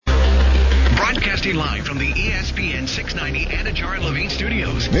Broadcasting live from the ESPN 690 Anajar Levine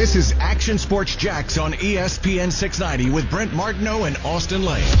Studios. This is Action Sports Jax on ESPN 690 with Brent Martineau and Austin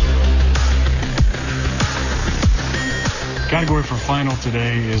Lane. Category for final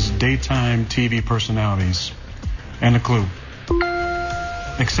today is daytime TV personalities. And a clue.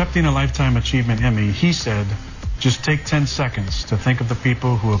 Accepting a Lifetime Achievement Emmy, he said, just take 10 seconds to think of the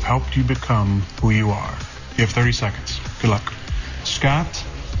people who have helped you become who you are. You have 30 seconds. Good luck. Scott,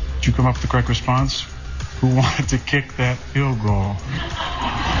 did you come up with the correct response? Who wanted to kick that field goal?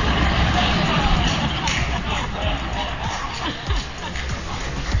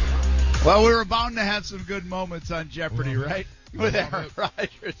 Well, we were bound to have some good moments on Jeopardy, right? With Aaron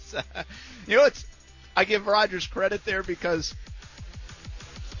Rodgers. I give Rodgers credit there because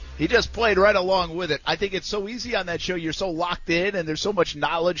he just played right along with it. I think it's so easy on that show. You're so locked in and there's so much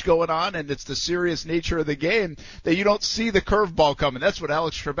knowledge going on and it's the serious nature of the game that you don't see the curveball coming. That's what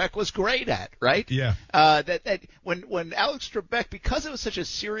Alex Trebek was great at, right? Yeah. When Alex Trebek, because it was such a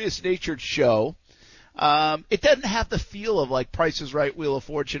serious natured show, it doesn't have the feel of like Price is Right, Wheel of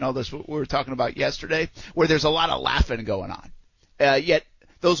Fortune, all this what we were talking about yesterday, where there's a lot of laughing going on. Yet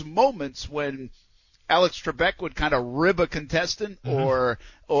those moments when Alex Trebek would kind of rib a contestant or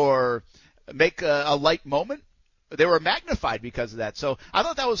make a light moment, they were magnified because of that. So I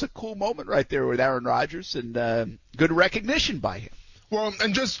thought that was a cool moment right there with Aaron Rodgers and good recognition by him. Well,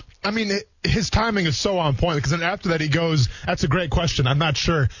 and his timing is so on point because then after that he goes, that's a great question. I'm not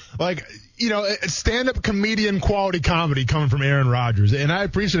sure. Stand-up comedian quality comedy coming from Aaron Rodgers. And I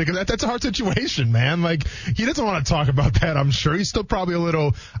appreciate it because that's a hard situation, man. Like, he doesn't want to talk about that, I'm sure. He's still probably a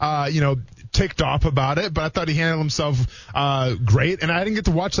little, ticked off about it, but I thought he handled himself great. And I didn't get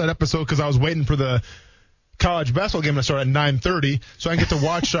to watch that episode because I was waiting for the college basketball game to start at 9:30, so I can get to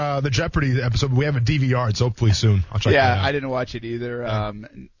watch the Jeopardy episode. We have a DVR, so hopefully soon I'll check it out. Yeah, I didn't watch it either. Yeah.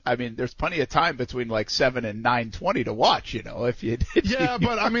 There's plenty of time between like 7 and 9:20 to watch, if you did. Yeah,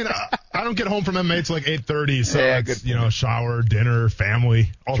 but I don't get home from MMA till like 8:30, so yeah, it's, shower, dinner,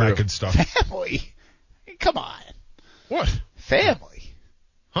 family, all that good stuff. Family? Come on. What? Family?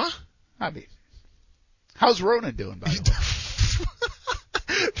 Huh? How's Ronan doing, by the way?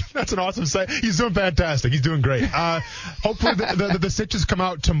 That's an awesome say. He's doing fantastic. He's doing great. Hopefully the stitches come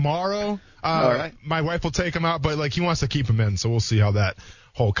out tomorrow. All right. My wife will take him out, but he wants to keep him in, so we'll see how that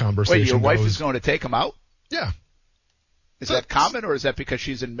whole conversation goes. Wait, your wife is going to take him out? Yeah. Is that common, or is that because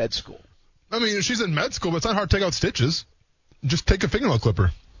she's in med school? She's in med school, but it's not hard to take out stitches. Just take a fingernail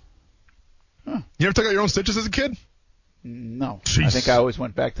clipper. Huh. You ever take out your own stitches as a kid? No. Jeez. I think I always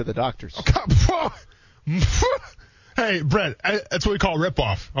went back to the doctors. Hey, Brett, that's what we call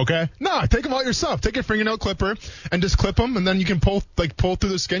rip-off, okay? No, take them out yourself. Take your fingernail clipper and just clip them, and then you can pull through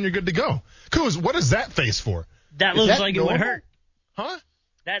the skin. You're good to go. Kuz, what is that face for? That looks like it would hurt. Huh?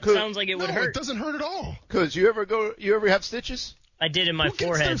 That sounds like it would hurt. It doesn't hurt at all. Kuz, you ever have stitches? I did in my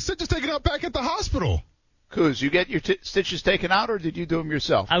forehead. Who gets their stitches taken out back at the hospital? Kuz, you get your stitches taken out, or did you do them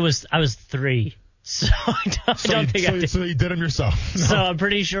yourself? I was 3. So I don't think I did. So you did them yourself. No. So I'm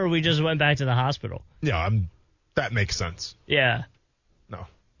pretty sure we just went back to the hospital. Yeah, that makes sense. Yeah. No.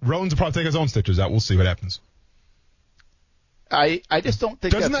 Rowan's will probably take his own stitches out. We'll see what happens. I just don't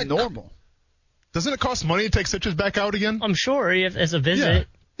think that's normal. Doesn't it cost money to take stitches back out again? I'm sure as a visit.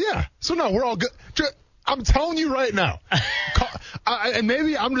 Yeah. So no, we're all good. I'm telling you right now. And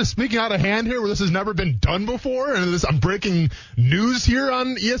maybe I'm just speaking out of hand here where this has never been done before, and I'm breaking news here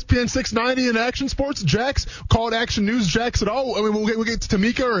on ESPN 690 and Action Sports Jax. Call it Action News Jax at all. We'll get to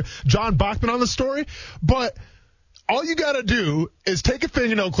Tamika or John Bachman on the story, but all you got to do is take a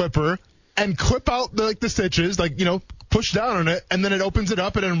fingernail clipper and clip out the stitches, push down on it, and then it opens it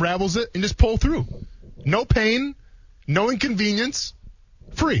up and unravels it and just pull through. No pain, no inconvenience,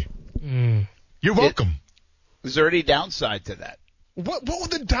 free. You're welcome. Is there any downside to that? What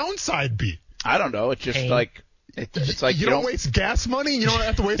would the downside be? I don't know. It's just it's like you don't waste gas money. You don't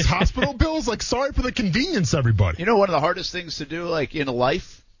have to waste hospital bills. Sorry for the convenience, everybody. One of the hardest things to do, in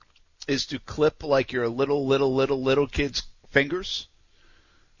life, is to clip your little kid's fingers.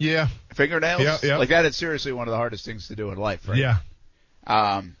 Yeah. Fingernails. Yeah. That is seriously one of the hardest things to do in life, right? Yeah.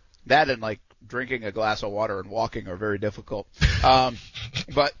 That and drinking a glass of water and walking are very difficult.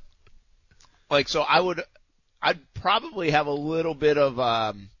 But so I'd probably have a little bit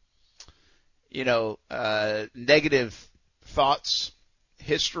of, negative thoughts,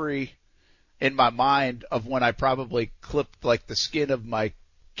 history in my mind of when I probably clipped the skin of my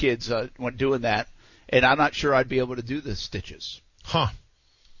kids when doing that, and I'm not sure I'd be able to do the stitches. Huh.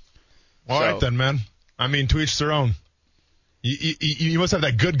 All right then, man. To each their own. You must have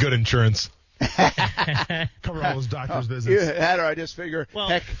that good insurance. Cover all those doctor's visits. You had her. I just figure, Well-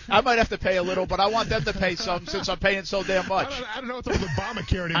 heck, I might have to pay a little, but I want them to pay some since I'm paying so damn much. I don't know what's up with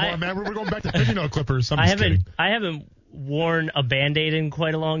Obamacare anymore, man. We're going back to fingernail clippers. I'm just I kidding. haven't worn a Band-Aid in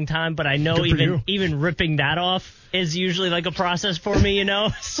quite a long time, but I know Good for you. even ripping that off is usually like a process for me, you know?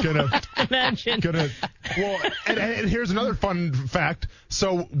 So Gonna- imagine. Well, and here's another fun fact.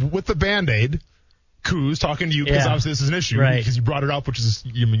 So with the Band-Aid, Coos talking to you because Yeah. obviously this is an issue Right. because you brought it up, which is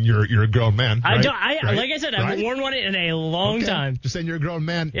you're a grown man. I right? don't. Right? Like I said, I haven't Right? worn one in a long Okay. time. Just saying you're a grown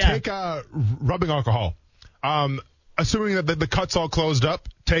man. Yeah. Take rubbing alcohol. Assuming that the cut's all closed up,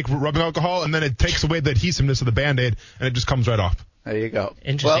 take rubbing alcohol, and then it takes away the adhesiveness of the Band-Aid, and it just comes right off. There you go.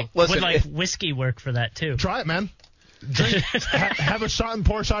 Interesting. Well, listen, Would like whiskey work for that too? Try it, man. Drink, have a shot and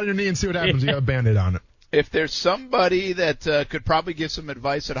pour a shot on your knee and see what happens. You have a Band-Aid on it. if there's somebody that could probably give some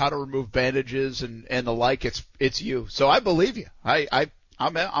advice on how to remove bandages and the like, it's you. So I believe you.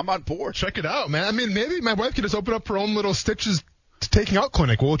 I'm on board. Check it out, man. I mean, maybe my wife could just open up her own little stitches taking out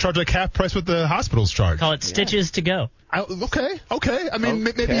clinic. We'll charge like half price what the hospitals charge. Call it Stitches to Go. Okay. I mean,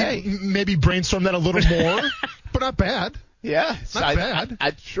 Okay. maybe brainstorm that a little more, but not bad. Yeah, Not bad.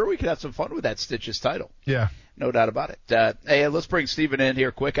 I'm sure we could have some fun with that Stitches title. Yeah. No doubt about it. Hey, let's bring Steven in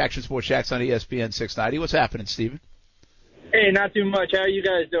here quick. Action Sports Shacks on ESPN 690. What's happening, Steven? Hey, not too much. How you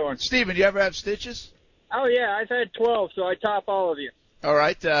guys doing? Steven, you ever have stitches? Oh, yeah, I've had 12, so I top all of you. All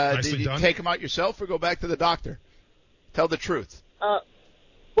right. Nicely Did you done. take them out yourself or go back to the doctor? Tell the truth.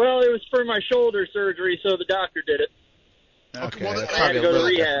 Well, it was for my shoulder surgery, so the doctor did it. Okay. well, that's I had probably to a go to little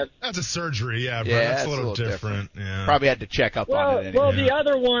rehab. different. That's a surgery, yeah, bro. Yeah, That's a it's little different. Yeah. Probably had to check up on it anyway. Well, the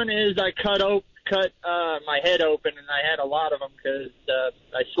other one is I cut my head open, and I had a lot of them because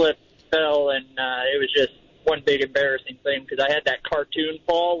I slipped, fell, and it was just one big embarrassing thing because I had that cartoon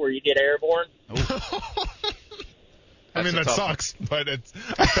fall where you get airborne. I mean, That's a that tough sucks, but I'm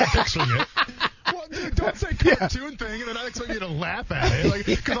picturing it. Well, dude, don't say cartoon thing, and then I expect you to laugh at it, like,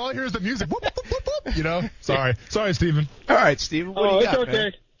 because all I hear is the music. Whoop, whoop, whoop, whoop, you know? Sorry, Steven. All right, Steven, what do you It's got, okay.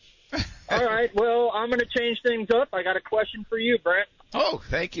 man? All right, well, I'm going to change things up. I got a question for you, Brent. Oh,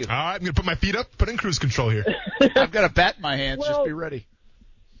 thank you. All right, I'm going to put my feet up, put in cruise control here. I've got a bat in my hands. Just Well- be ready.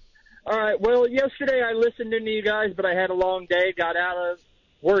 All right. Well, yesterday I listened into you guys, but I had a long day, got out of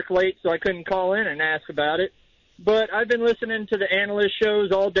work late, so I couldn't call in and ask about it. But I've been listening to the analyst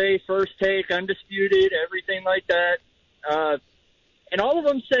shows all day, First Take, Undisputed, everything like that. And all of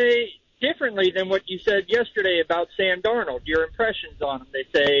them say differently than what you said yesterday about Sam Darnold, your impressions on him. They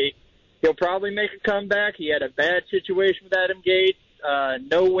say he'll probably make a comeback. He had a bad situation with Adam Gates,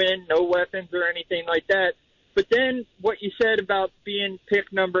 no win, no weapons or anything like that. But then what you said about being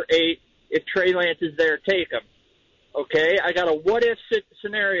pick number 8, if Trey Lance is there, take him. Okay, I got a what-if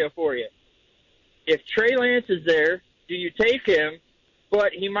scenario for you. If Trey Lance is there, do you take him,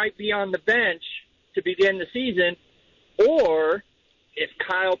 but he might be on the bench to begin the season? Or if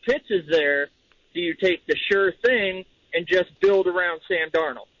Kyle Pitts is there, do you take the sure thing and just build around Sam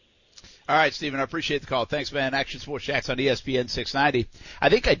Darnold? All right, Steven, I appreciate the call. Thanks, man. Action Sports Shacks on ESPN 690. I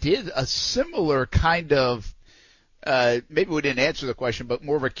think I did a similar kind of, maybe we didn't answer the question, but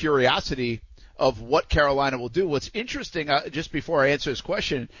more of a curiosity of what Carolina will do. What's interesting, just before I answer this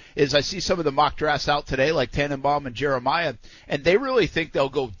question, is I see some of the mock drafts out today, like Tannenbaum and Jeremiah, and they really think they'll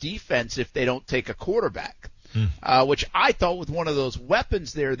go defense if they don't take a quarterback. Which I thought with one of those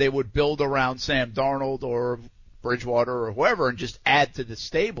weapons there, they would build around Sam Darnold or Bridgewater or whoever and just add to the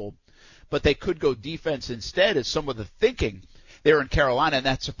stable. But they could go defense instead is some of the thinking there in Carolina, and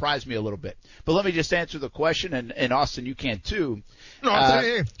that surprised me a little bit. But let me just answer the question, and Austin, you can too. No,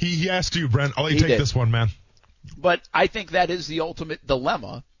 hey, he asked you, Brent. I'll let you He take did. this one, man. But I think that is the ultimate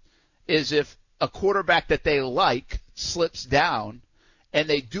dilemma, is if a quarterback that they like slips down, and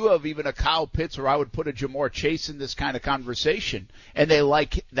they do have even a Kyle Pitts, or I would put a Jamar Chase in this kind of conversation, and they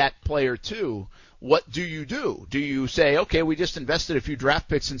like that player too, what do you do? Do you say, okay, we just invested a few draft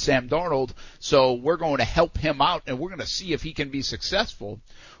picks in Sam Darnold, so we're going to help him out, and we're going to see if he can be successful?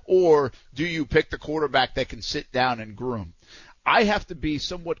 Or do you pick the quarterback that can sit down and groom? I have to be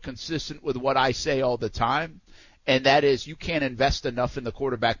somewhat consistent with what I say all the time, and that is you can't invest enough in the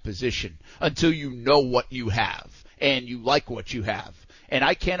quarterback position until you know what you have and you like what you have. And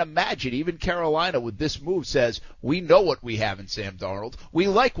I can't imagine even Carolina with this move says, we know what we have in Sam Darnold. We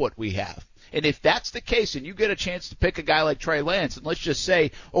like what we have. And if that's the case and you get a chance to pick a guy like Trey Lance, and let's just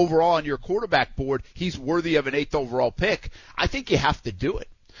say overall on your quarterback board, he's worthy of an 8th overall pick, I think you have to do it.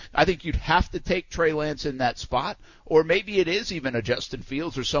 I think you'd have to take Trey Lance in that spot, or maybe it is even a Justin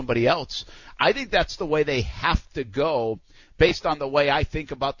Fields or somebody else. I think that's the way they have to go based on the way I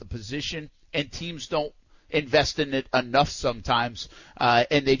think about the position, and teams don't, invest in it enough sometimes,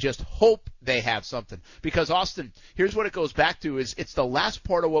 and they just hope they have something. Because, Austin, here's what it goes back to is it's the last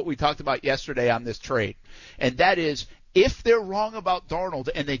part of what we talked about yesterday on this trade, and that is if they're wrong about Darnold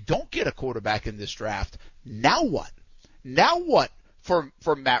and they don't get a quarterback in this draft, now what? Now what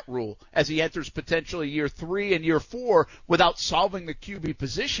for Matt Rule as he enters potentially year 3 and year 4 without solving the QB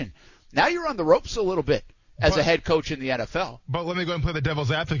position? Now you're on the ropes a little bit as a head coach in the NFL. But let me go and play the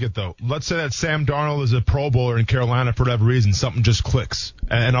devil's advocate, though. Let's say that Sam Darnold is a Pro Bowler in Carolina for whatever reason. Something just clicks.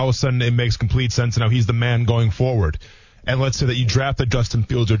 And all of a sudden it makes complete sense. And now he's the man going forward. And let's say that you drafted Justin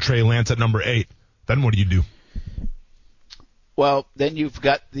Fields or Trey Lance at number 8. Then what do? Well, then you've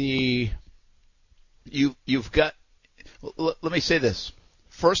got let me say this.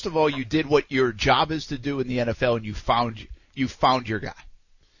 First of all, you did what your job is to do in the NFL, and you found your guy.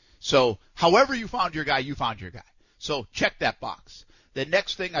 So however you found your guy, you found your guy. So check that box. The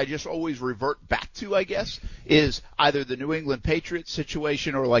next thing I just always revert back to, I guess, is either the New England Patriots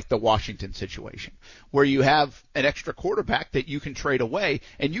situation or like the Washington situation, where you have an extra quarterback that you can trade away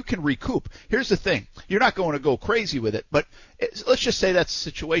and you can recoup. Here's the thing. You're not going to go crazy with it, but let's just say that's the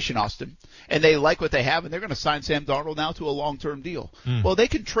situation, Austin, and they like what they have, and they're going to sign Sam Darnold now to a long-term deal. Well, they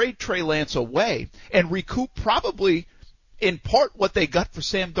can trade Trey Lance away and recoup probably in part what they got for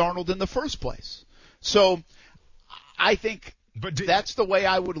Sam Darnold in the first place. So I think that's the way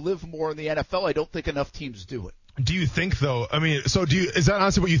I would live more in the NFL. I don't think enough teams do it. Do you think, though, is that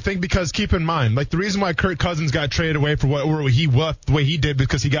honestly what you think? Because keep in mind, like the reason why Kirk Cousins got traded away for what he left the way he did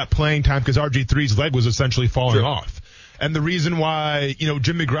because he got playing time because RG3's leg was essentially falling off. And the reason why,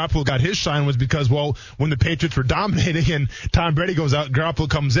 Jimmy Garoppolo got his shine was because, well, when the Patriots were dominating and Tom Brady goes out, Garoppolo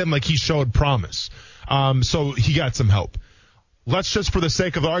comes in like he showed promise. So he got some help. Let's just, for the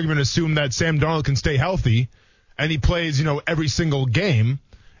sake of the argument, assume that Sam Darnold can stay healthy and he plays, every single game,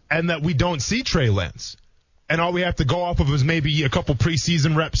 and that we don't see Trey Lance. And all we have to go off of is maybe a couple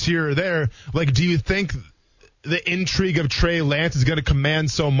preseason reps here or there. Like, do you think the intrigue of Trey Lance is going to command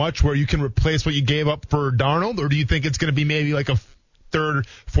so much where you can replace what you gave up for Darnold? Or do you think it's going to be maybe like a 3rd,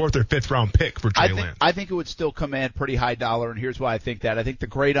 4th, or 5th round pick for Trey Lance? I think it would still command pretty high dollar, and here's why I think that. I think the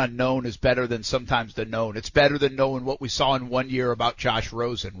great unknown is better than sometimes the known. It's better than knowing what we saw in 1 year about Josh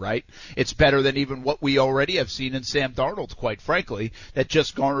Rosen, right? It's better than even what we already have seen in Sam Darnold, quite frankly, that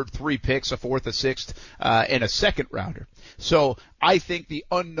just garnered 3 picks, a 4th, a 6th, and a 2nd rounder. So I think the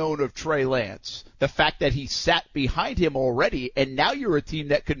unknown of Trey Lance, the fact that he sat behind him already, and now you're a team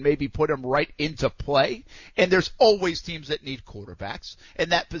that could maybe put him right into play, and there's always teams that need quarterbacks,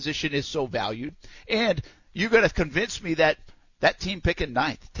 and that position is so valued. And you're going to convince me that that team picking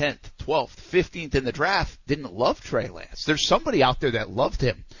 9th, 10th, 12th, 15th in the draft didn't love Trey Lance. There's somebody out there that loved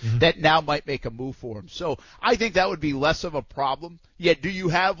him that now might make a move for him. So I think that would be less of a problem. Yet do you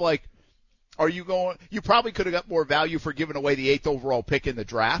have you probably could have got more value for giving away the 8th overall pick in the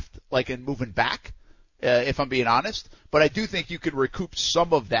draft, like in moving back, if I'm being honest. But I do think you could recoup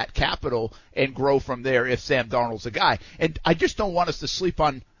some of that capital and grow from there if Sam Darnold's a guy. And I just don't want us to sleep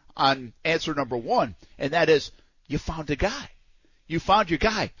on answer number 1, and that is you found a guy. You found your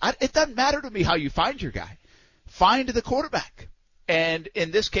guy. It doesn't matter to me how you find your guy. Find the quarterback. And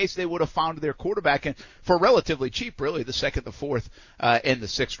in this case, they would have found their quarterback for relatively cheap, really, the 2nd, the 4th, and the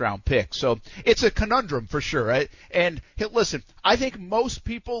 6th round pick. So it's a conundrum for sure. Right? And listen, I think most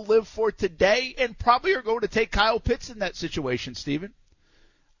people live for today and probably are going to take Kyle Pitts in that situation, Steven.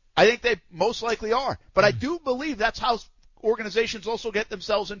 I think they most likely are. But I do believe that's how organizations also get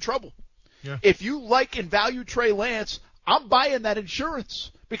themselves in trouble. Yeah. If you like and value Trey Lance, I'm buying that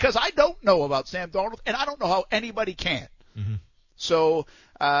insurance because I don't know about Sam Darnold, and I don't know how anybody can. Mm-hmm. So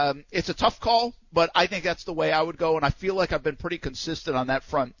it's a tough call, but I think that's the way I would go, and I feel like I've been pretty consistent on that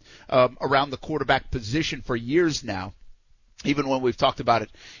front around the quarterback position for years now, even when we've talked about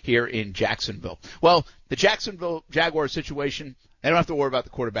it here in Jacksonville. Well, the Jacksonville Jaguars situation, they don't have to worry about the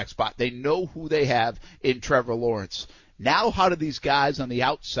quarterback spot. They know who they have in Trevor Lawrence. Now, how do these guys on the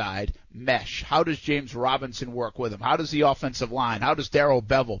outside mesh? How does James Robinson work with them? How does the offensive line? How does Darrell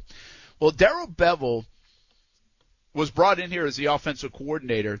Bevell? Well, Darrell Bevell was brought in here as the offensive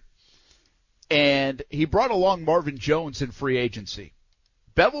coordinator, and he brought along Marvin Jones in free agency.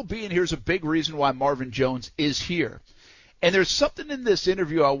 Bevell being here is a big reason why Marvin Jones is here. And there's something in this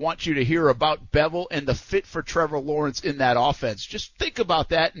interview I want you to hear about Bevell and the fit for Trevor Lawrence in that offense. Just think about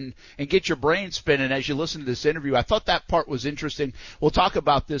that and get your brain spinning as you listen to this interview. I thought that part was interesting. We'll talk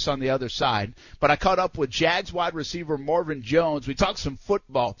about this on the other side. But I caught up with Jags wide receiver Marvin Jones. We talked some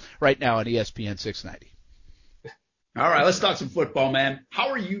football right now on ESPN 690. All right, let's talk some football, man. How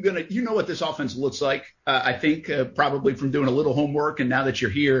are you going to – you know what this offense looks like, I think, probably from doing a little homework and now that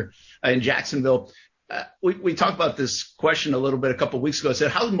you're here in Jacksonville. we talked about this question a little bit a couple of weeks ago. I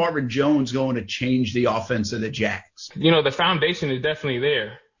said, how's Marvin Jones going to change the offense of the Jags? The foundation is definitely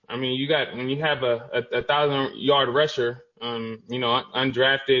there. I mean, when you have a 1,000-yard rusher,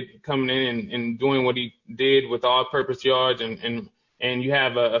 undrafted, coming in and doing what he did with all-purpose yards, and you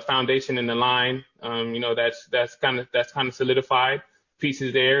have a foundation in the line, that's kind of solidified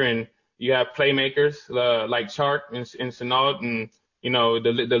pieces there, and you have playmakers like Chark and Shenault, and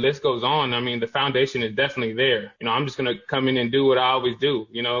the list goes on. I mean, the foundation is definitely there. I'm just gonna come in and do what I always do.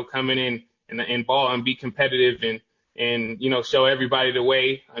 Come in and ball and be competitive and show everybody the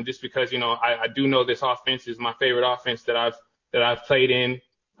way. Just because I do know this offense is my favorite offense that I've played in.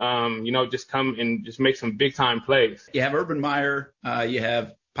 Just come and just make some big time plays. You have Urban Meyer. You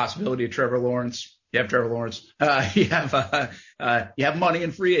have possibility of Trevor Lawrence. You have Trevor Lawrence. You have money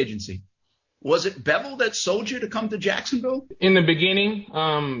in free agency. Was it Bevel that sold you to come to Jacksonville? In the beginning,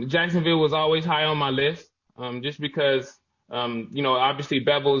 Jacksonville was always high on my list, just because, obviously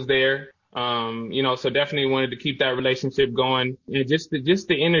Bevel's there. So definitely wanted to keep that relationship going. And just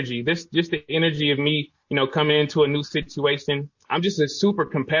the energy, just the energy of me, coming into a new situation. I'm just a super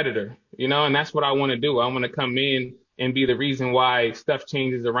competitor, and that's what I want to do. I want to come in and be the reason why stuff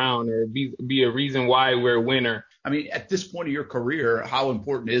changes around, or be a reason why we're a winner. I mean, at this point of your career, how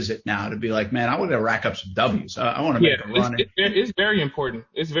important is it now to be like, man, I want to rack up some W's. I want to make a run. It's very important.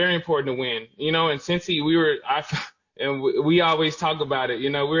 It's very important to win. And Cincy, we always talk about it.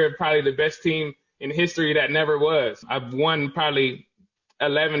 We're probably the best team in history that never was. I've won probably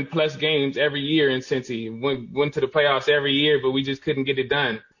 11 plus games every year in Cincy. Went to the playoffs every year, but we just couldn't get it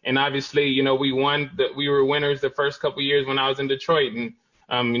done. And obviously, we were winners the first couple of years when I was in Detroit, and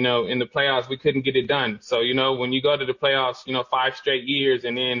in the playoffs, we couldn't get it done. So, when you go to the playoffs, 5 straight years,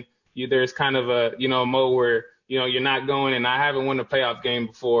 and then there's kind of a, mode where, you're not going, and I haven't won a playoff game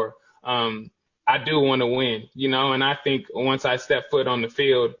before. I do want to win, and I think once I step foot on the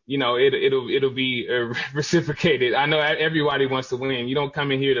field, it'll be reciprocated. I know everybody wants to win. You don't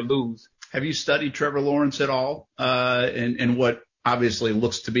come in here to lose. Have you studied Trevor Lawrence at all, and what obviously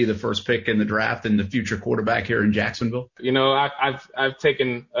looks to be the first pick in the draft and the future quarterback here in Jacksonville? I've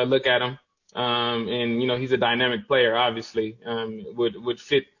taken a look at him, and he's a dynamic player. Obviously, would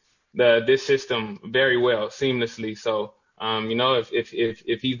fit this system very well, seamlessly. So,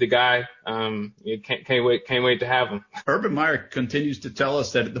 if he's the guy, can't wait to have him. Urban Meyer continues to tell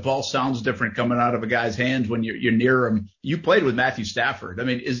us that the ball sounds different coming out of a guy's hands when you're near him. You played with Matthew Stafford. I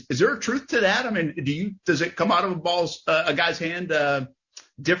mean, is there a truth to that? I mean, does it come out of a guy's hand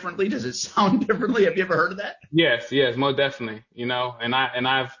differently? Does it sound differently? Have you ever heard of that? Yes, most definitely. And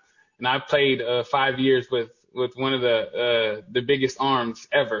I've played 5 years with one of the biggest arms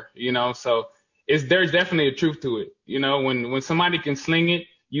ever. So. There's definitely a truth to it. When somebody can sling it,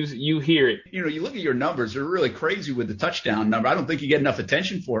 you hear it. You look at your numbers, they're really crazy with the touchdown number. I don't think you get enough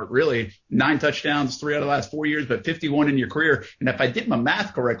attention for it, really. 9 touchdowns, 3 out of the last 4 years, but 51 in your career. And if I did my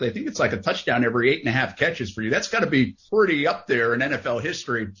math correctly, I think it's like a touchdown every 8.5 catches for you. That's got to be pretty up there in NFL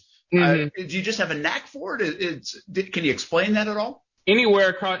history. Mm-hmm. Do you just have a knack for it? Can you explain that at all?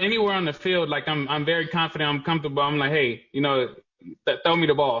 Anywhere on the field, like I'm very confident, I'm comfortable. I'm like, hey, throw me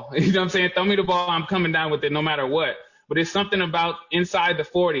the ball. You know what I'm saying? Throw me the ball. I'm coming down with it no matter what. But it's something about inside the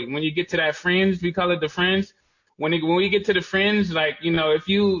 40. When you get to that fringe, we call it the fringe. When we get to the fringe, like,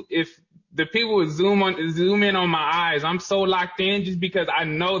 if the people would zoom in on my eyes, I'm so locked in just because I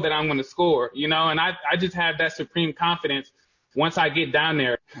know that I'm going to score, and I just have that supreme confidence once I get down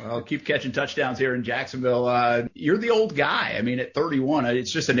there. Well, keep catching touchdowns here in Jacksonville. You're the old guy. I mean, at 31,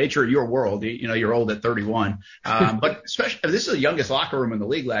 it's just the nature of your world. You're old at 31. But especially, this is the youngest locker room in the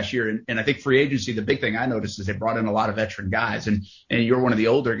league last year. And I think free agency, the big thing I noticed is they brought in a lot of veteran guys. And you're one of the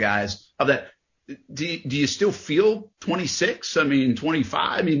older guys of that. Do you still feel 26? I mean,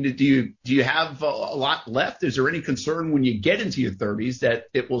 25? I mean, do you have a lot left? Is there any concern when you get into your 30s that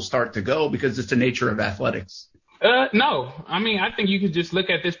it will start to go because it's the nature of athletics? No. I mean, I think you could just look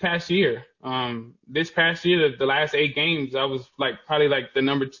at this past year. This past year, the last 8 games, I was probably the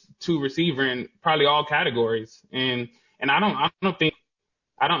number 2 receiver in probably all categories. And I don't think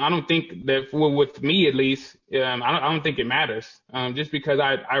that with me at least, I don't think it matters. Just because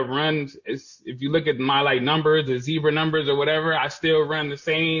I run, if you look at my numbers, the zebra numbers or whatever, I still run the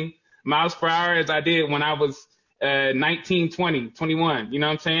same miles per hour as I did when I was 19, 20, 21. You know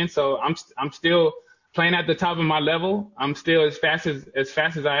what I'm saying? So I'm still playing at the top of my level. I'm still as fast as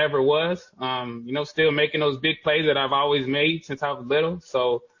I ever was. Still making those big plays that I've always made since I was little.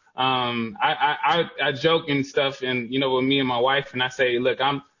 So I joke and stuff, and with me and my wife, and I say, look,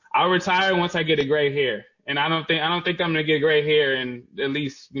 I'll retire once I get a gray hair, And I don't think I'm going to get gray hair in at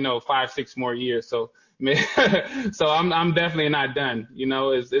least 5-6 more years. So so I'm definitely not done.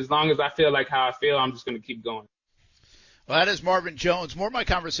 As long as I feel like how I feel, I'm just going to keep going. Well, that is Marvin Jones. More of my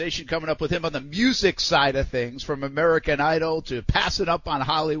conversation coming up with him on the music side of things, from American Idol to Passing Up on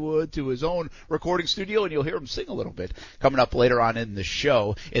Hollywood to his own recording studio, and you'll hear him sing a little bit coming up later on in the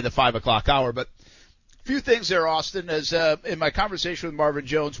show in the 5 o'clock hour. But a few things there, Austin, as in my conversation with Marvin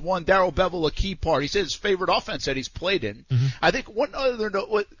Jones. One, Darrell Bevell, a key part. He said his favorite offense that he's played in. Mm-hmm. I think one other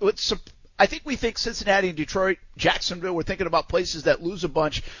note, I think we think Cincinnati and Detroit, Jacksonville, we're thinking about places that lose a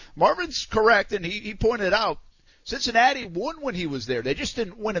bunch. Marvin's correct, and he pointed out Cincinnati won when he was there. They just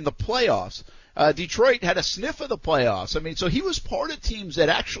didn't win in the playoffs. Detroit had a sniff of the playoffs. I mean, so he was part of teams that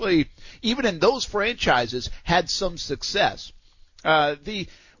actually, even in those franchises, had some success.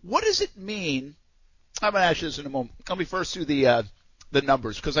 What does it mean? I'm going to ask you this in a moment. Let me first do the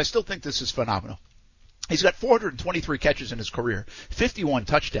numbers, because I still think this is phenomenal. He's got 423 catches in his career, 51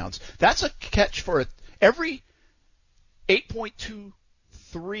 touchdowns. That's a catch for every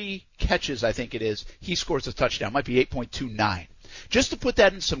 8.23 catches, I think it is, he scores a touchdown. Might be 8.29. Just to put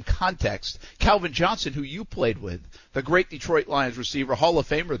that in some context, Calvin Johnson, who you played with, the great Detroit Lions receiver, Hall of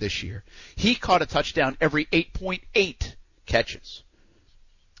Famer this year, he caught a touchdown every 8.8 catches.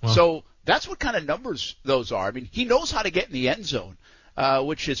 Wow. So that's what kind of numbers those are. I mean, he knows how to get in the end zone,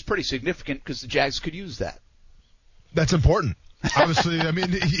 which is pretty significant because the Jags could use that. That's important. Obviously, I mean,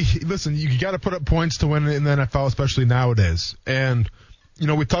 listen, you got to put up points to win in the NFL, especially nowadays. And,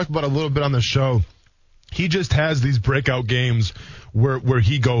 we talked about a little bit on the show. He just has these breakout games where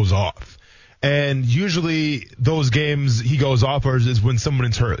he goes off. And usually those games he goes off is when someone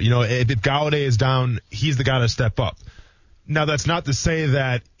is hurt. If Golladay is down, he's the guy to step up. Now, that's not to say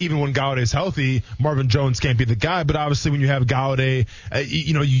that even when Golladay is healthy, Marvin Jones can't be the guy. But obviously, when you have Golladay,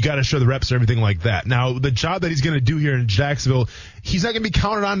 you got to show the reps and everything like that. Now, the job that he's going to do here in Jacksonville, he's not going to be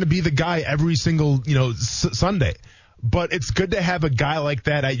counted on to be the guy every single, Sunday. But it's good to have a guy like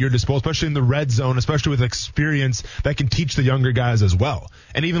that at your disposal, especially in the red zone, especially with experience that can teach the younger guys as well.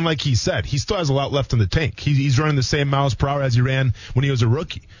 And even like he said, he still has a lot left in the tank. He's running the same miles per hour as he ran when he was a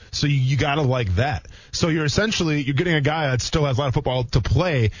rookie. So you got to like that. So you're getting a guy that still has a lot of football to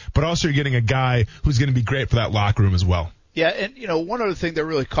play, but also you're getting a guy who's going to be great for that locker room as well. Yeah, and one other thing that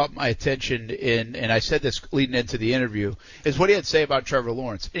really caught my attention and I said this leading into the interview, is what he had to say about Trevor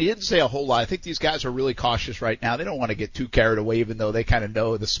Lawrence. He didn't say a whole lot. I think these guys are really cautious right now. They don't want to get too carried away, even though they kind of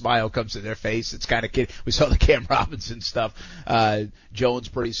know the smile comes to their face. It's kind of kid. We saw the Cam Robinson stuff. Jones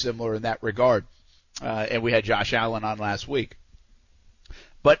pretty similar in that regard. And we had Josh Allen on last week.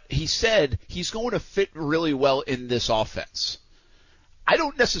 But he said he's going to fit really well in this offense. I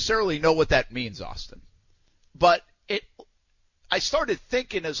don't necessarily know what that means, Austin. But I started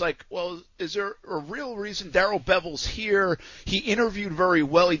thinking as like, well, is there a real reason Darrell Bevell's here? He interviewed very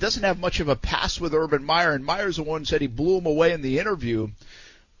well. He doesn't have much of a past with Urban Meyer, and Meyer's the one who said he blew him away in the interview.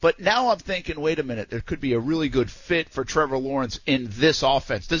 But now I'm thinking, wait a minute, there could be a really good fit for Trevor Lawrence in this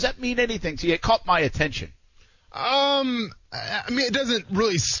offense. Does that mean anything to you? It caught my attention. I mean, it doesn't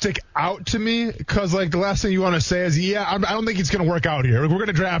really stick out to me because, the last thing you want to say is, I don't think it's going to work out here. We're going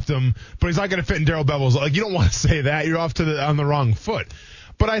to draft him, but he's not going to fit in Darrell Bevell's. You don't want to say that. You're off on the wrong foot.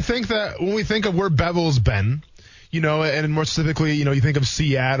 But I think that when we think of where Bevell's been, and more specifically, you think of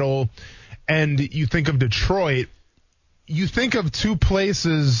Seattle and you think of Detroit, you think of two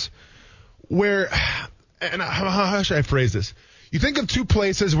places where, and how should I phrase this? You think of two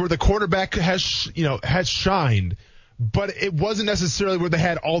places where the quarterback has shined, but it wasn't necessarily where they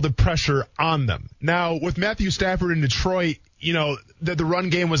had all the pressure on them. Now, with Matthew Stafford in Detroit, the run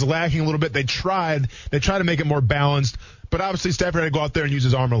game was lacking a little bit. They tried to make it more balanced, but obviously Stafford had to go out there and use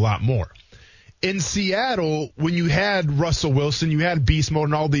his arm a lot more. In Seattle, when you had Russell Wilson, you had beast mode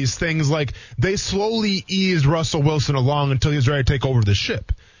and all these things, they slowly eased Russell Wilson along until he was ready to take over the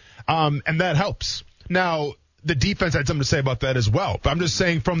ship. And that helps. Now, the defense had something to say about that as well. But I'm just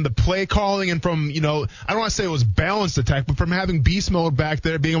saying from the play calling and from, I don't want to say it was balanced attack, but from having beast mode back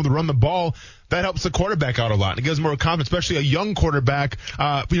there, being able to run the ball, that helps the quarterback out a lot. It gives more confidence, especially a young quarterback,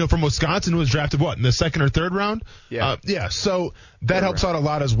 from Wisconsin who was drafted, in the second or third round? Yeah. So that helps out a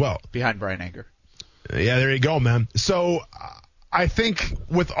lot as well. Behind Brian Anger. Yeah, there you go, man. So I think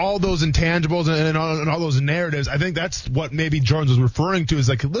with all those intangibles and all those narratives, I think that's what maybe Jones was referring to is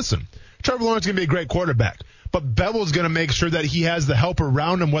listen, Trevor Lawrence is going to be a great quarterback. But Bevell's going to make sure that he has the help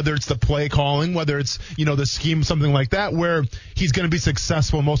around him, whether it's the play calling, whether it's, the scheme, something like that, where he's going to be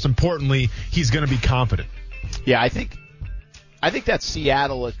successful. Most importantly, he's going to be confident. Yeah, I think that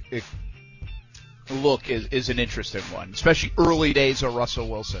Seattle look is an interesting one, especially early days of Russell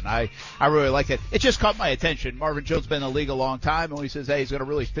Wilson. I really like it. It just caught my attention. Marvin Jones been in the league a long time, and when he says, hey, he's going to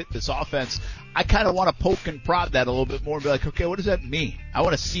really fit this offense, I kind of want to poke and prod that a little bit more and be like, okay, what does that mean? I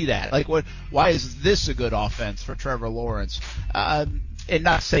want to see that. Like, why is this a good offense for Trevor Lawrence? And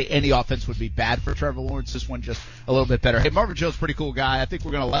not to say any offense would be bad for Trevor Lawrence, this one just a little bit better. Hey, Marvin Jones, pretty cool guy. I think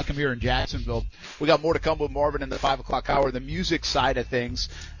we're going to like him here in Jacksonville. We got more to come with Marvin in the 5 o'clock hour. The music side of things,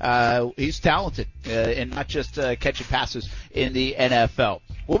 he's talented and not just catching passes in the NFL.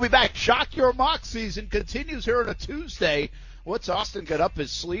 We'll be back. Shock Your Mock season continues here on a Tuesday. What's Austin got up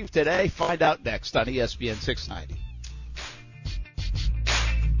his sleeve today? Find out next on ESPN 690.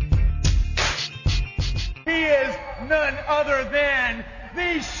 He is none other than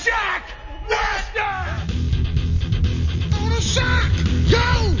the Shock Master! Gonna shock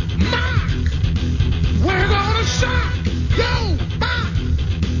yo mock! We're gonna shock yo mock!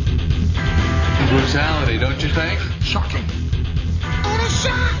 Brutality, don't you think? Shocking. Gonna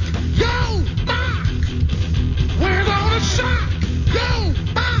shock yo mock! We're gonna shock yo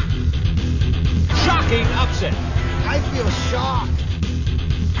mock! Shocking upset. I feel shocked.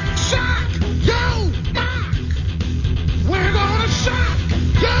 Shock yo mock! We're gonna shock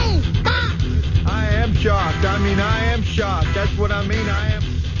yo mock! I am shocked. I am shocked. That's what I mean. I am.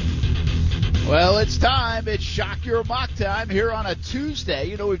 Well, it's time. It's Shock Your Mock time here on a Tuesday.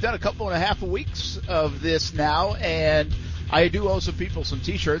 You know, we've done a couple and a half of weeks of this now, and I do owe some people some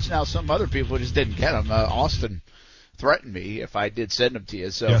T-shirts. Now, some other people just didn't get them. Austin threatened me if I did send them to you.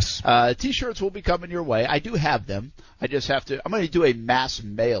 So yes. T-shirts will be coming your way. I do have them. I just have to – I'm going to do a mass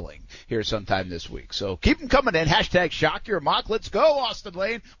mailing here sometime this week. So keep them coming in. Hashtag Shock Your Mock. Let's go, Austin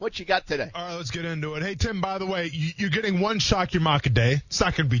Lane. What you got today? All right, let's get into it. Hey, Tim, by the way, you're getting one Shock Your Mock a day. It's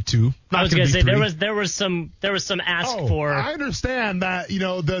not going to be two. I was going to say there was some ask for. I understand that, you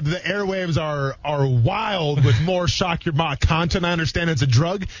know, the airwaves are wild with more Shock Your Mock content. I understand it's a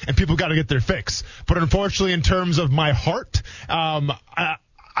drug and people got to get their fix. But unfortunately, in terms of my heart,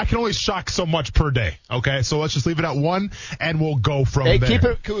 I can only shock so much per day, okay? So let's just leave it at one, and we'll go from there. Hey, keep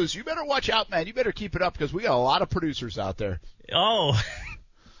it, Kuz. You better watch out, man. You better keep it up because we got a lot of producers out there. Oh.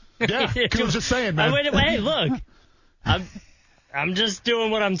 Yeah, Kuz, just saying, man. Hey, look. I'm just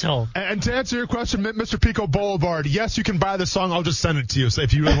doing what I'm told. And to answer your question, Mr. Pico Boulevard, yes, you can buy the song. I'll just send it to you so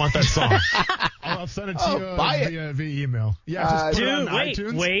if you really want that song. I'll send it to you via email. Yeah, just put it on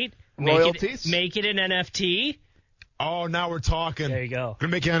iTunes. Wait. Royalties? Make it an NFT. Oh, now we're talking. There you go. We're going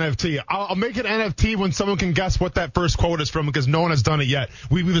to make it NFT. I'll make it NFT when someone can guess what that first quote is from because no one has done it yet.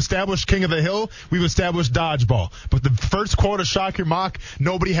 We've established King of the Hill. We've established Dodgeball. But the first quote of Shock Your Mock,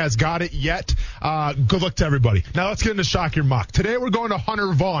 nobody has got it yet. Good luck to everybody. Now let's get into Shock Your Mock. Today we're going to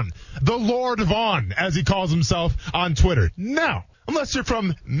Hunter Vaughn, the Lord Vaughn, as he calls himself on Twitter. Now, unless you're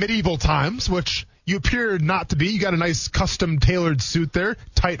from medieval times, which you appear not to be. You got a nice custom tailored suit there.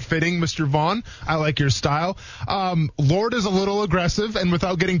 Tight fitting, Mr. Vaughn. I like your style. Lord is a little aggressive, and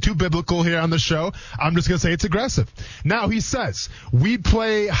without getting too biblical here on the show, I'm just going to say it's aggressive. Now, he says, we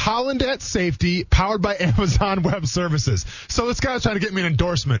play Holland at safety, powered by Amazon Web Services. So this guy's trying to get me an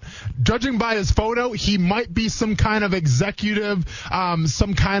endorsement. Judging by his photo, he might be some kind of executive,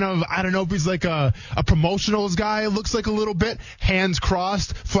 some kind of, I don't know if he's like a promotionals guy, it looks like a little bit. Hands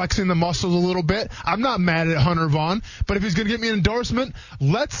crossed, flexing the muscles a little bit. I'm not mad at Hunter Vaughn, but if he's going to get me an endorsement,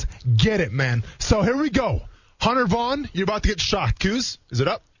 let's get it, man. So here we go. Hunter Vaughn, you're about to get shocked. Kuz, is it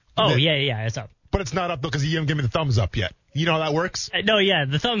up? Oh, yeah, it's up. But it's not up because you haven't given me the thumbs up yet. You know how that works? No, yeah,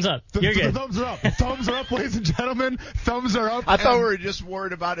 the thumbs up. You're good. The thumbs are up. Thumbs are up, ladies and gentlemen. Thumbs are up. I thought we were just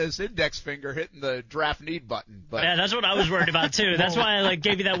worried about his index finger hitting the draft need button. But yeah, that's what I was worried about, too. That's why I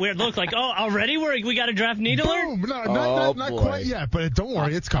gave you that weird look like, oh, already we got a draft need alert? Boom. No, not quite yet, but don't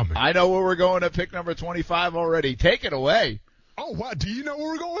worry, it's coming. I know where we're going at pick number 25 already. Take it away. Oh, wow. Do you know where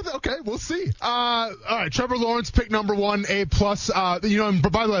we're going with it? Okay, we'll see. All right, Trevor Lawrence, pick number 1, A+. And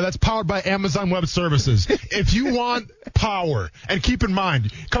by the way, that's powered by Amazon Web Services. If you want power, and keep in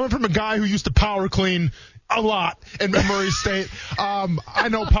mind, coming from a guy who used to power clean a lot in Murray State, I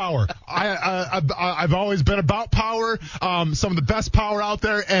know power. I've always been about power, some of the best power out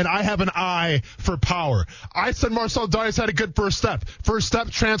there, and I have an eye for power. I said Marcel Darius had a good first step. First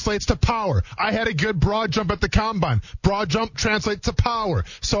step translates to power. I had a good broad jump at the combine. Broad jump translates to power.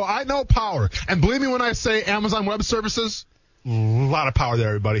 So I know power. And believe me when I say Amazon Web Services, a lot of power there,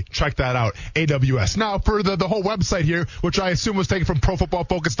 everybody. Check that out. AWS. Now, for the whole website here, which I assume was taken from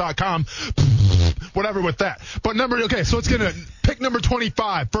ProFootballFocus.com, whatever with that. But so let's get into pick number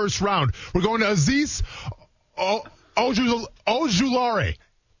 25, first round. We're going to Azeez Ojulari.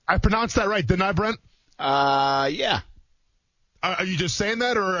 I pronounced that right, didn't I, Brent? Yeah. Are you just saying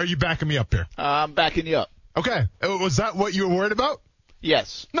that, or are you backing me up here? I'm backing you up. Okay. Was that what you were worried about?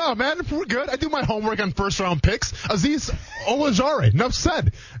 Yes. No, man, we're good. I do my homework on first-round picks. Aziz Ojulari, enough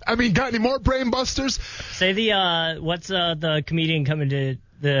said. I mean, got any more brain busters? Say what's the comedian coming to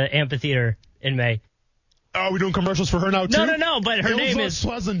the amphitheater in May? Are we doing commercials for her now, too? No, but her name is...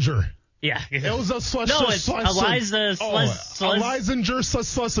 Schlesinger. Yeah. Ilza Schlesinger. No, it's Eliza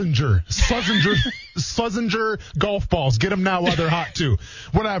Schlesinger golf balls. Get them now while they're hot, too.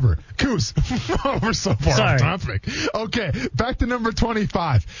 Whatever. Coos. We're so far off topic. Okay, back to number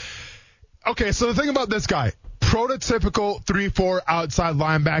 25. Okay, so the thing about this guy, prototypical 3-4 outside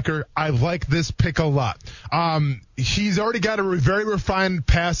linebacker. I like this pick a lot. He's already got a very refined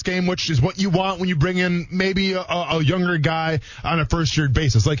pass game, which is what you want when you bring in maybe a younger guy on a first-year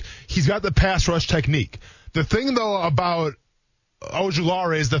basis. Like, he's got the pass rush technique. The thing, though, about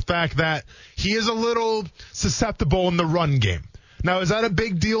Ojulari is the fact that he is a little susceptible in the run game. Now, is that a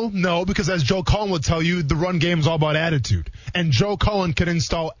big deal? No, because as Joe Cullen would tell you, the run game is all about attitude. And Joe Cullen can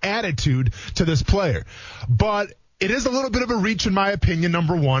install attitude to this player. But it is a little bit of a reach, in my opinion,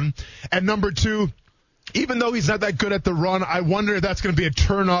 number one. And number two, even though he's not that good at the run, I wonder if that's going to be a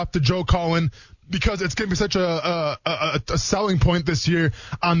turn-off to Joe Cullen, because it's going to be such a selling point this year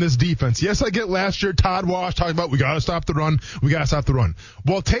on this defense. Yes, I get last year Todd Wash talking about we got to stop the run. We got to stop the run.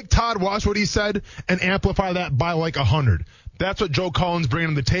 Well, take Todd Wash, what he said, and amplify that by like 100. That's what Joe Cullen's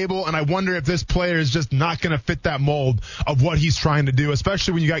bringing to the table, and I wonder if this player is just not going to fit that mold of what he's trying to do,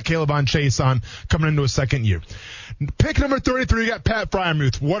 especially when you got Caleb Chase on coming into his second year. Pick number 33, you got Pat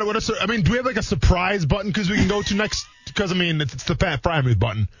Freiermuth. Do we have like a surprise button because we can go to next? Because, it's the Pat Freiermuth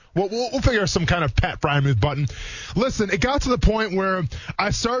button. We'll figure out some kind of Pat Freiermuth button. Listen, it got to the point where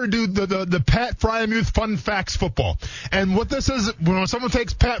I started to do the Pat Freiermuth fun facts football. And what this is, when someone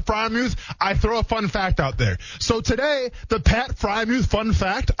takes Pat Freiermuth, I throw a fun fact out there. So today, the Pat Freiermuth fun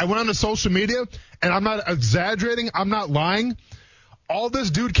fact, I went on to social media, and I'm not exaggerating, I'm not lying. All this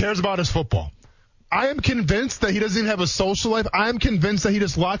dude cares about is football. I am convinced that he doesn't even have a social life. I am convinced that he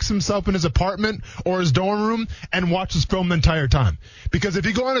just locks himself in his apartment or his dorm room and watches film the entire time. Because if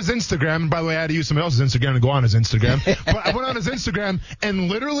you go on his Instagram, and by the way, I had to use somebody else's Instagram to go on his Instagram, but I went on his Instagram and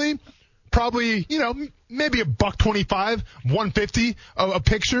literally probably, maybe $125, $150 of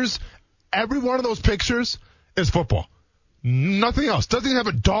pictures. Every one of those pictures is football. Nothing else. Doesn't even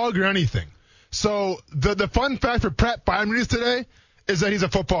have a dog or anything. So the fun fact for Pat Freiermuth today is that he's a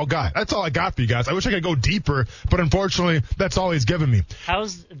football guy. That's all I got for you guys. I wish I could go deeper, but unfortunately, that's all he's given me.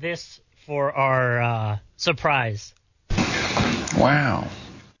 How's this for our surprise? Wow.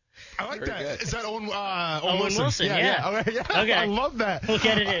 I like that. Good. Is that Owen Wilson? Yeah. Okay. I love that. We'll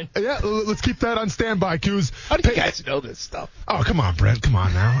get it in. Yeah, let's keep that on standby, Coos. How do you guys know this stuff? Oh, come on, Brent. Come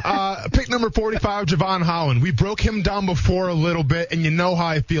on now. Pick number 45, Javon Holland. We broke him down before a little bit, and you know how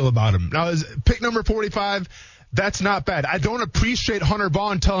I feel about him. Now, pick number 45, that's not bad. I don't appreciate Hunter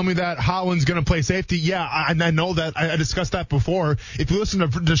Vaughn telling me that Holland's going to play safety. Yeah, I know that. I discussed that before. If you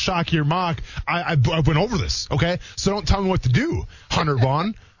listen to Shock Your Mock, I went over this, okay? So don't tell me what to do, Hunter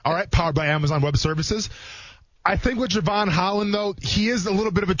Vaughn. All right, powered by Amazon Web Services. I think with Javon Holland, though, he is a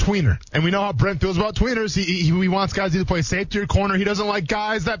little bit of a tweener. And we know how Brent feels about tweeners. He wants guys to either play safety or corner. He doesn't like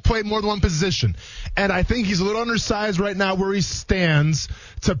guys that play more than one position. And I think he's a little undersized right now where he stands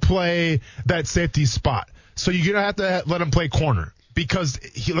to play that safety spot. So you're going to have to let him play corner because,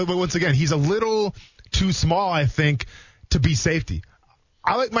 once again, he's a little too small, I think, to be safety.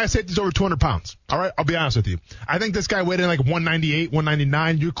 I like my safeties over 200 pounds. All right, I'll be honest with you. I think this guy weighed in like 198,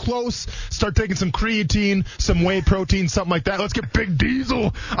 199. You're close. Start taking some creatine, some whey protein, something like that. Let's get Big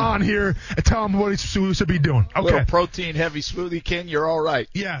Diesel on here and tell him what he should be doing. Okay. Little protein-heavy smoothie, King. You're all right.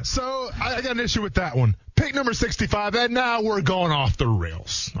 Yeah, so I got an issue with that one. Pick number 65, and now we're going off the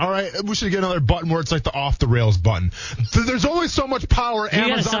rails. All right, we should get another button where it's like the off the rails button. There's only so much power. You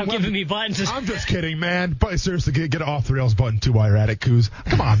gotta stop giving me buttons. I'm just kidding, man. But seriously, get an off the rails button too while you're at it, Coos.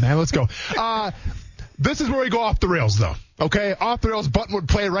 Come on, man, let's go. This is where we go off the rails, though. Okay, off the rails button would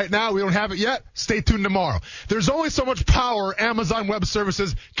play right now. We don't have it yet. Stay tuned tomorrow. There's only so much power Amazon Web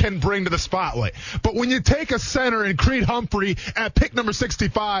Services can bring to the spotlight. But when you take a center and Creed Humphrey at pick number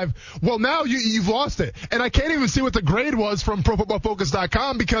 65, well, now you've lost it. And I can't even see what the grade was from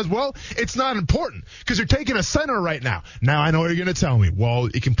ProFootballFocus.com because, well, it's not important because you're taking a center right now. Now I know what you're going to tell me. Well,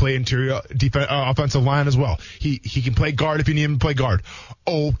 he can play interior offensive line as well. He can play guard if you need him to play guard.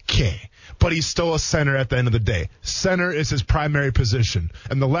 Okay. But he's still a center at the end of the day. Center is his primary position.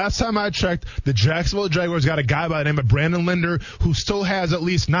 And the last time I checked, the Jacksonville Jaguars got a guy by the name of Brandon Linder who still has at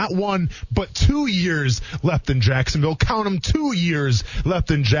least not 1, but 2 years left in Jacksonville. Count them, 2 years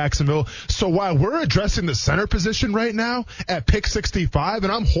left in Jacksonville. So while we're addressing the center position right now at pick 65,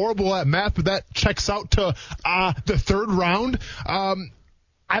 and I'm horrible at math, but that checks out to the third round,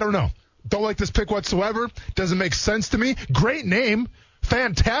 I don't know. Don't like this pick whatsoever. Doesn't make sense to me. Great name.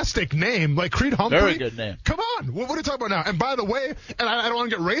 Fantastic name. Like Creed Humphrey. Very good name. Come on. What are you talking about now? And by the way, and I don't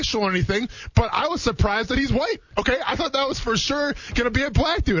want to get racial or anything, but I was surprised that he's white. Okay? I thought that was for sure going to be a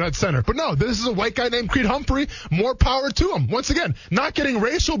black dude at center. But no, this is a white guy named Creed Humphrey. More power to him. Once again, not getting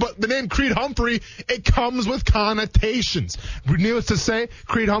racial, but the name Creed Humphrey, it comes with connotations. Needless to say,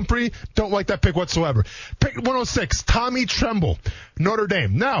 Creed Humphrey, don't like that pick whatsoever. Pick 106, Tommy Tremble, Notre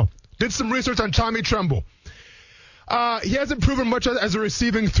Dame. Now, did some research on Tommy Tremble. He hasn't proven much as a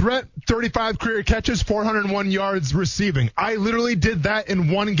receiving threat. 35 career catches, 401 yards receiving. I literally did that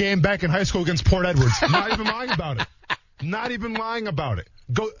in one game back in high school against Port Edwards. Not even lying about it. Not even lying about it.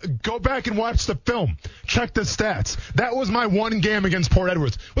 Go back and watch the film. Check the stats. That was my one game against Port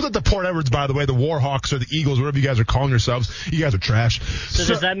Edwards. Wasn't the Port Edwards, by the way, the Warhawks or the Eagles, whatever you guys are calling yourselves. You guys are trash. So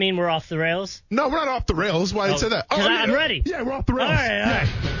does that mean we're off the rails? No, we're not off the rails. Why did I say that? I'm ready. Yeah, we're off the rails. All right.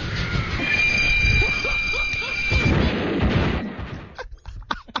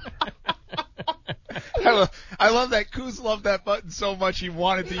 I love that Kuz loved that button so much he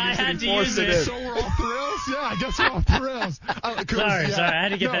wanted to use it and forced it in. So we're off the rails? Yeah, I guess we're off the rails. Sorry, I had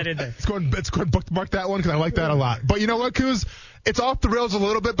to get that in there. Let's go and bookmark that one because I like that a lot. But you know what, Kuz? It's off the rails a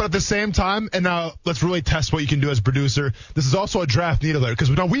little bit, but at the same time, and now let's really test what you can do as a producer. This is also a draft need alert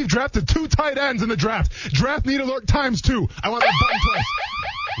because we've drafted 2 tight ends in the draft. Draft need alert times 2. I want that button twice.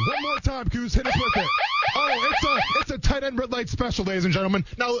 One more time, Kuz. Hit us with it. Oh, it's a tight end red light special, ladies and gentlemen.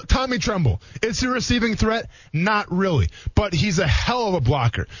 Now, Tommy Tremble, is he a receiving threat? Not really, but he's a hell of a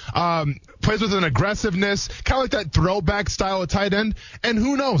blocker. Plays with an aggressiveness, kind of like that throwback style of tight end. And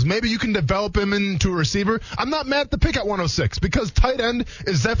who knows, maybe you can develop him into a receiver. I'm not mad at the pick at 106 because tight end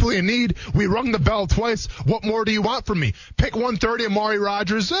is definitely a need. We rung the bell twice. What more do you want from me? Pick 130, Amari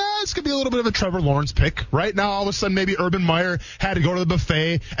Rodgers. It's going to be a little bit of a Trevor Lawrence pick. Right now, all of a sudden, maybe Urban Meyer had to go to the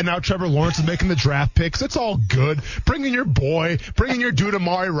buffet, and now Trevor Lawrence is making the draft picks. It's all good. Bring in your boy. Bring in your dude,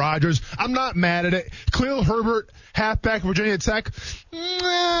 Amari Rodgers. I'm not mad at it. Khalil Herbert, halfback, Virginia Tech.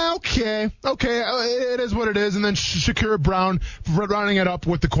 Okay. It is what it is. And then Shakira Brown rounding it up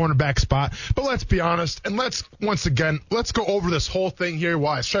with the cornerback spot. But let's be honest, and let's go over this whole thing here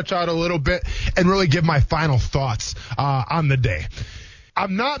while I stretch out a little bit and really give my final thoughts on the day.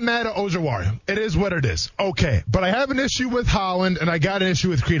 I'm not mad at Ojulari. It is what it is. Okay. But I have an issue with Holland, and I got an issue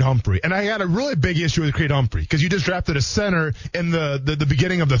with Creed Humphrey. And I got a really big issue with Creed Humphrey because you just drafted a center in the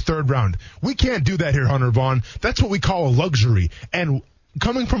beginning of the third round. We can't do that here, Hunter Vaughn. That's what we call a luxury. And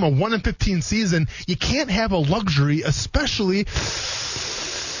coming from a 1-15 season, you can't have a luxury, especially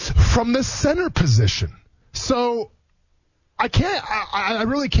from the center position. So I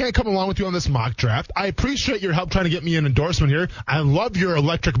really can't come along with you on this mock draft. I appreciate your help trying to get me an endorsement here. I love your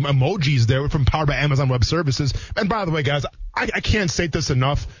electric emojis there from Powered by Amazon Web Services. And by the way, guys, I can't state this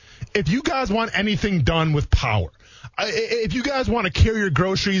enough. If you guys want anything done with power, if you guys want to carry your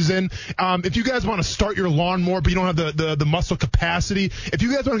groceries in, if you guys want to start your lawnmower but you don't have the muscle capacity, if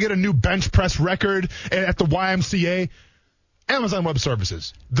you guys want to get a new bench press record at the YMCA, Amazon Web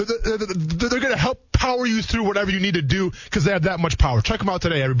Services. They're going to help power you through whatever you need to do because they have that much power. Check them out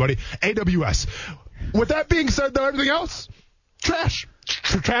today, everybody. AWS. With that being said, though, everything else, trash.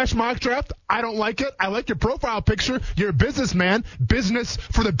 Trash mock draft. I don't like it. I like your profile picture. You're a businessman. Business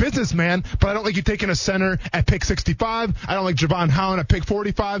for the businessman. But I don't like you taking a center at pick 65. I don't like Javon Holland at pick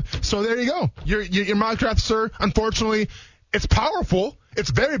 45. So there you go. Your mock draft, sir, unfortunately, it's powerful. It's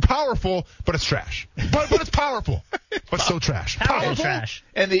very powerful, but it's trash. But it's powerful, but still trash. Powerful trash.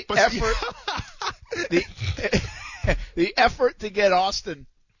 And the the effort to get Austin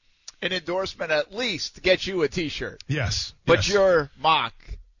an endorsement at least to get you a T-shirt. Yes. But your mock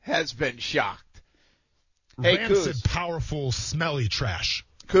has been shocked. Hey, Rancid, Kuz. powerful, smelly trash.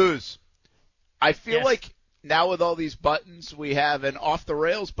 Kuz, I feel like now with all these buttons, we have an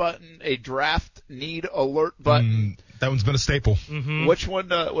off-the-rails button, a draft need alert button. That one's been a staple. Mm-hmm. Which one?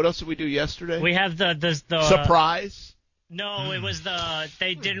 What else did we do yesterday? We have the surprise. No, it was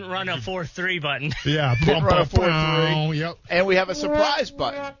they didn't run a 4-3 button. Yeah, didn't run a 4-3. Yep. And we have a surprise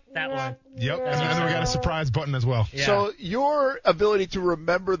button. That one. Yep. And then we got a surprise button as well. Yeah. So your ability to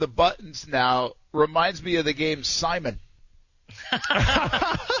remember the buttons now reminds me of the game Simon.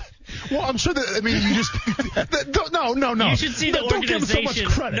 Well, I'm sure that, I mean, you just, no. You should see the Don't give him so organization.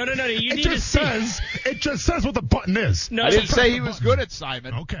 much credit. No. You need to see. It just says what the button is. No, I didn't say he was good at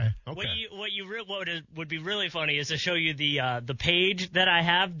Simon. Okay. What would be really funny is to show you the page that I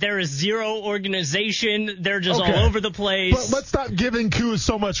have. There is zero organization. They're just all over the place. But let's stop giving Kuz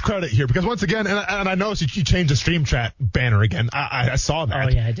so much credit here, because once again, and I noticed you changed the Stream Chat banner again. I saw that. Oh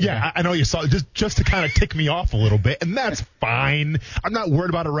yeah, I did. Yeah, I know you saw it, just to kind of tick me off a little bit, and that's fine. I'm not worried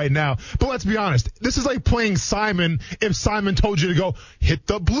about it right now. But let's be honest. This is like playing Simon if Simon told you to go hit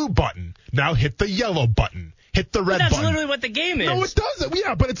the blue button. Now hit the yellow button. Hit the red that's button. literally what the game is. No, it doesn't.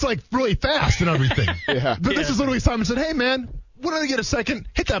 Yeah, but it's like really fast and everything. Yeah. But this is literally Simon said, hey, man, when I get a second,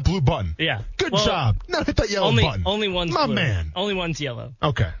 hit that blue button. Yeah. Good job. Now hit that yellow button. Only one's My blue. man. Only one's yellow.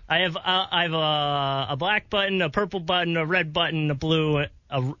 Okay. I have a black button, a purple button, a red button, a blue,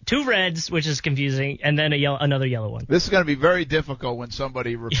 two reds, which is confusing, and then another yellow one. This is going to be very difficult when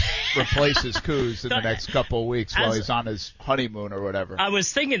somebody replaces Kuz in the next couple of weeks while he's on his honeymoon or whatever. I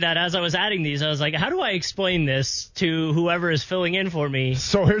was thinking that as I was adding these, I was like, how do I explain this to whoever is filling in for me?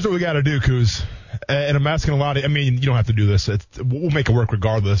 So here's what we got to do, Kuz. And I'm asking a lot of, I mean, you don't have to do this. We'll make it work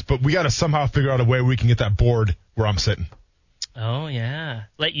regardless, but we got to somehow figure out a way we can get that board where I'm sitting. Oh, yeah.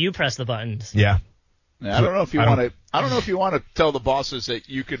 Let you press the buttons. Yeah. I don't know if you want to. I don't know if you want to tell the bosses that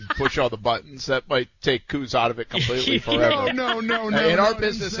you can push all the buttons. That might take Kuz out of it completely forever. No. In our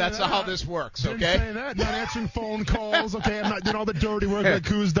business, that's how this works. Okay. Didn't say that. Not answering phone calls. Okay. I'm not doing all the dirty work that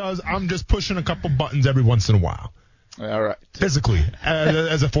Kuz does. I'm just pushing a couple buttons every once in a while. All right. Physically,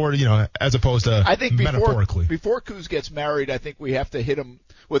 as opposed to I think metaphorically. Before Kuz gets married, I think we have to hit him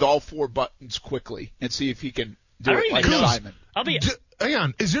with all four buttons quickly and see if he can do it like Simon. Hang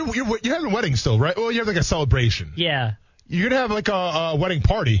on, you're having a wedding still, right? Well, you have like a celebration. Yeah. You're gonna have like a wedding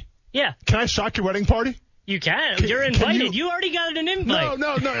party. Yeah. Can I shock your wedding party? You can. You're invited. You already got an invite.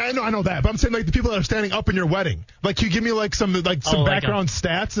 No. I know that. But I'm saying like the people that are standing up in your wedding. Like you give me like some background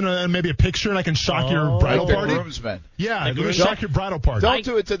stats and maybe a picture, and I can shock your bridal like party. The groomsmen. Yeah, shock your bridal party. Don't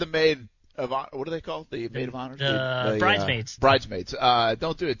do it to the maid of honor. What are they called? The maid of honor? The bridesmaids. Bridesmaids.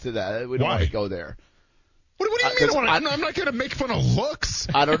 Don't do it to that. We don't want to go there. What do you mean? I'm not going to make fun of looks.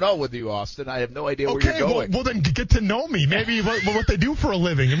 I don't know with you, Austin. I have no idea where you're going. Well, then get to know me. Maybe what they do for a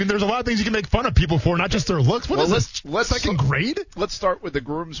living. I mean, there's a lot of things you can make fun of people for, not just their looks. Let's second grade? Let's start with the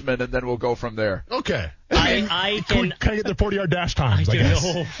groomsmen, and then we'll go from there. Okay. Can I get their 40-yard dash times? I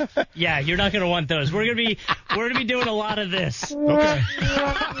guess. Yeah, you're not going to want those. We're gonna be doing a lot of this. Okay.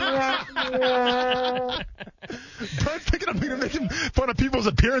 Brent's picking up making fun of people's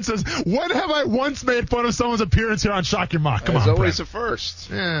appearances. When have I once made fun of someone's appearance here on Shock Your Mock? Come on, It's always Brent. a first.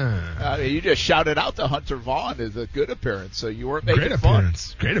 Yeah. You just shouted out to Hunter Vaughn as a good appearance, so you weren't making fun.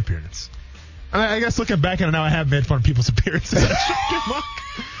 Great appearance. I guess looking back on it now, I have made fun of people's appearances at Shock Your Mock.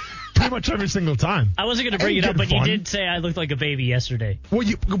 Pretty much every single time. I wasn't going to bring it up, but you did say I looked like a baby yesterday. Well,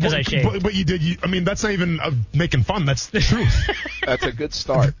 I shaved. But you did. I mean, that's not even making fun. That's the truth. That's a good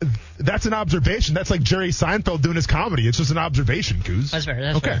start. That's an observation. That's like Jerry Seinfeld doing his comedy. It's just an observation, Kuz. That's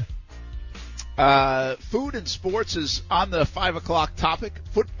fair. That's fair. Food and sports is on the 5 o'clock topic.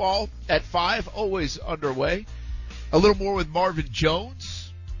 Football at 5, always underway. A little more with Marvin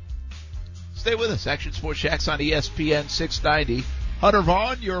Jones. Stay with us. Action Sports Shacks on ESPN 690. Hunter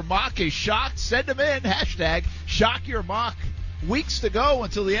Vaughn, your mock is shocked. Send them in. Hashtag Shock Your Mock. Weeks to go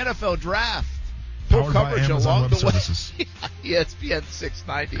until the NFL draft. Full coverage along the way. ESPN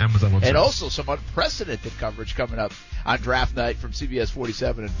 690. Amazon Web and Services. Also some unprecedented coverage coming up on draft night from CBS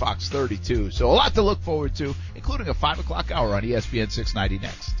 47 and Fox 32. So a lot to look forward to, including a 5 o'clock hour on ESPN 690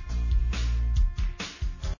 next.